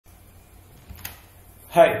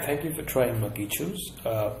Hi, thank you for trying MakkhiChoose.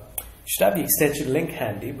 You should have the extension link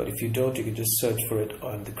handy, but if you don't, you can just search for it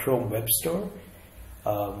on the Chrome Web Store.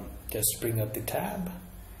 Just bring up the tab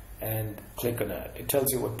and click on that. It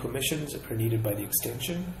tells you what permissions are needed by the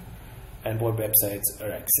extension and what websites are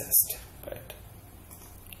accessed. Right.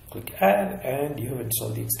 Click Add and you have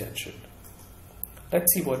installed the extension.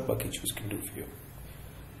 Let's see what MakkhiChoose can do for you.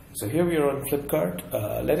 So here we are on Flipkart.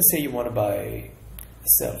 Let us say you want to buy a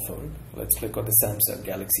cell phone. Let's click on the Samsung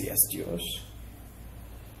Galaxy S Duos.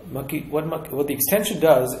 What the extension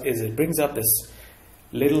does is it brings up this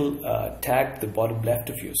little tag at the bottom left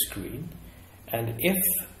of your screen, and if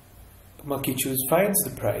MakkhiChoose finds the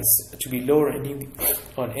price to be lower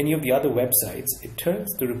on any of the other websites, it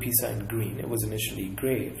turns the rupee sign green. It was initially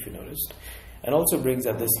gray, if you noticed, and also brings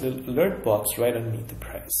up this little alert box right underneath the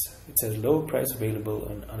price. It says low price available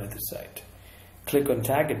on another site. Click on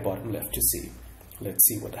tag at bottom left to see. Let's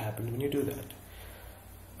see what happens when you do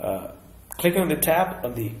that. Clicking on the tag,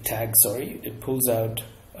 it pulls out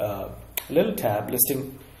a little tab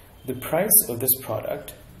listing the price of this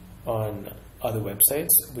product on other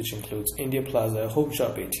websites, which includes India Plaza, Home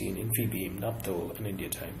Shop 18, Infibeam, Naptol, and India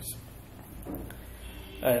Times.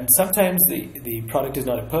 And sometimes the product is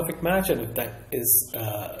not a perfect match, and if that is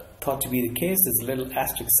thought to be the case, there's a little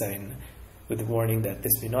asterisk sign with the warning that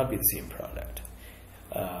this may not be the same product.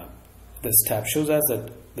 This tab shows us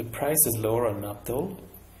that the price is lower on Naptol.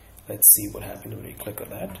 Let's see what happens when we click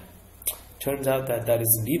on that. Turns out that that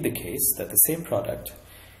is indeed the case, that the same product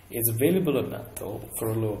is available on Naptol for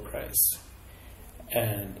a lower price.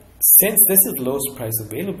 And since this is the lowest price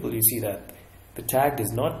available, you see that the tag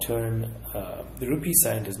does not turn, the rupee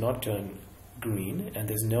sign does not turn green, and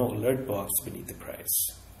there's no alert box beneath the price.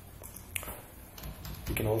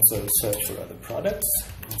 You can also search for other products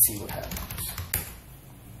and see what happens.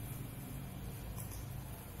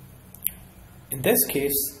 In this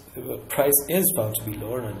case, the price is found to be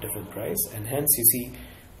lower on a different price, and hence you see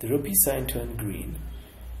the rupee sign turn green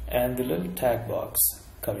and the little tag box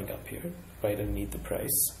coming up here right underneath the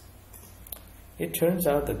price. It turns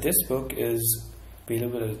out that this book is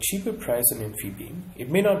available at a cheaper price on Infibeam. It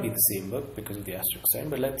may not be the same book because of the asterisk sign,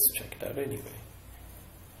 but let's check it out anyway.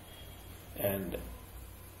 And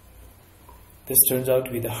this turns out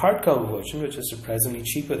to be the hardcover version, which is surprisingly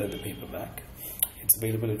cheaper than the paperback. It's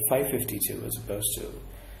available at $552 as opposed to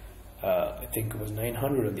I think it was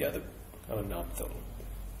 $900 on the other on Naptol.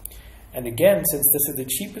 And again, since this is the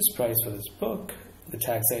cheapest price for this book, the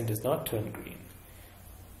tag sign does not turn green.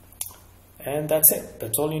 And that's it.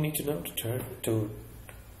 That's all you need to know to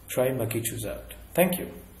try MakkhiChoose out. Thank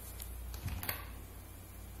you.